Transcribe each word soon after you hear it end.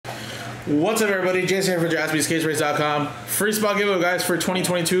What's up, everybody? Jason here for JaspysCaseBreaks.com. Free spot giveaway, guys, for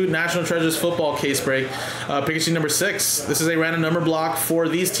 2022 National Treasures Football Case Break. Pikachu number 6. This is a random number block for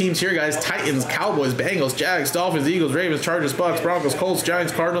these teams here, guys. Titans, Cowboys, Bengals, Jags, Dolphins, Eagles, Ravens, Chargers, Bucks, Broncos, Colts,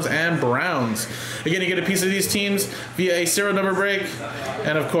 Giants, Cardinals, and Browns. Again, you get a piece of these teams via a serial number break.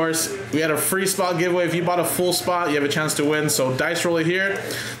 And, of course, we had a free spot giveaway. If you bought a full spot, you have a chance to win. So, dice roll it here.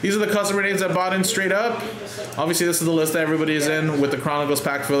 These are the customer names that bought in straight up. Obviously, this is the list that everybody is in with the Chronicles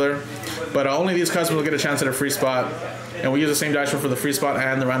pack filler. But only these customers will get a chance at a free spot. And we use the same dice roll for the free spot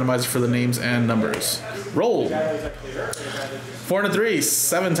and the randomizer for the names and numbers. Roll. 4 and a 3,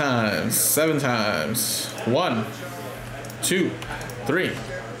 7 times. 7 times. 1, 2, 3,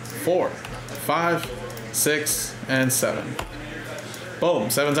 4, 5, 6, and 7. Boom.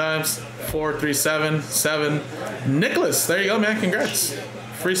 7 times. 4, 3, 7, 7. Nicholas. There you go, man. Congrats.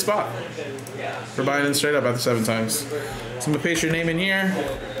 Free spot for buying in straight up after 7 times. So I'm going to paste your name in here.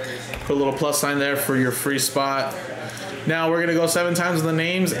 Put a little plus sign there for your free spot. Now we're going to go 7 times with the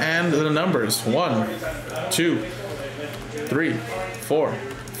names and the numbers. 1, 2, 3, 4,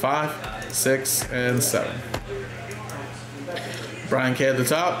 5, 6, and 7. Brian K at the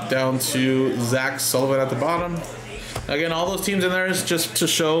top, down to Zach Sullivan at the bottom. Again, all those teams in there is just to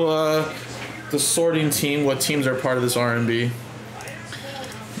show the sorting team, what teams are part of this RNB.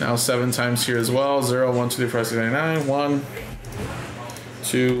 Now 7 times here as well. 0, 1, 2, 3, 4, 5, 6, 7, 8, 9. 1,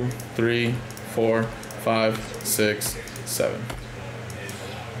 2, 3, 4, 5, 6, 7.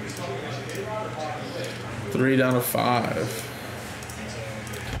 3 down to 5.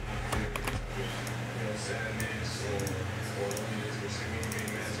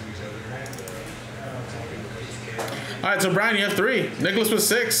 All right, so Brian, you have 3. Nicholas with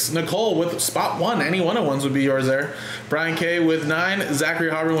 6. Nicole with spot 1. Any one of ones would be yours there. Brian K with 9.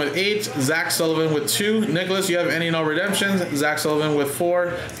 Zachary Harvin with 8. Zach Sullivan with 2. Nicholas, you have any and all redemptions. Zach Sullivan with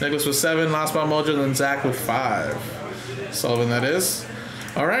 4. Nicholas with 7. Last spot mojo, and then Zach with 5. Sullivan, that is.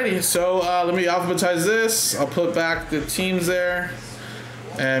 Alrighty, so let me alphabetize this. I'll put back the teams there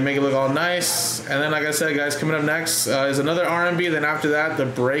and make it look all nice. And then, like I said, guys, coming up next is another RNB. Then after that, the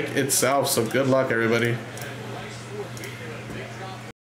break itself. So good luck, everybody.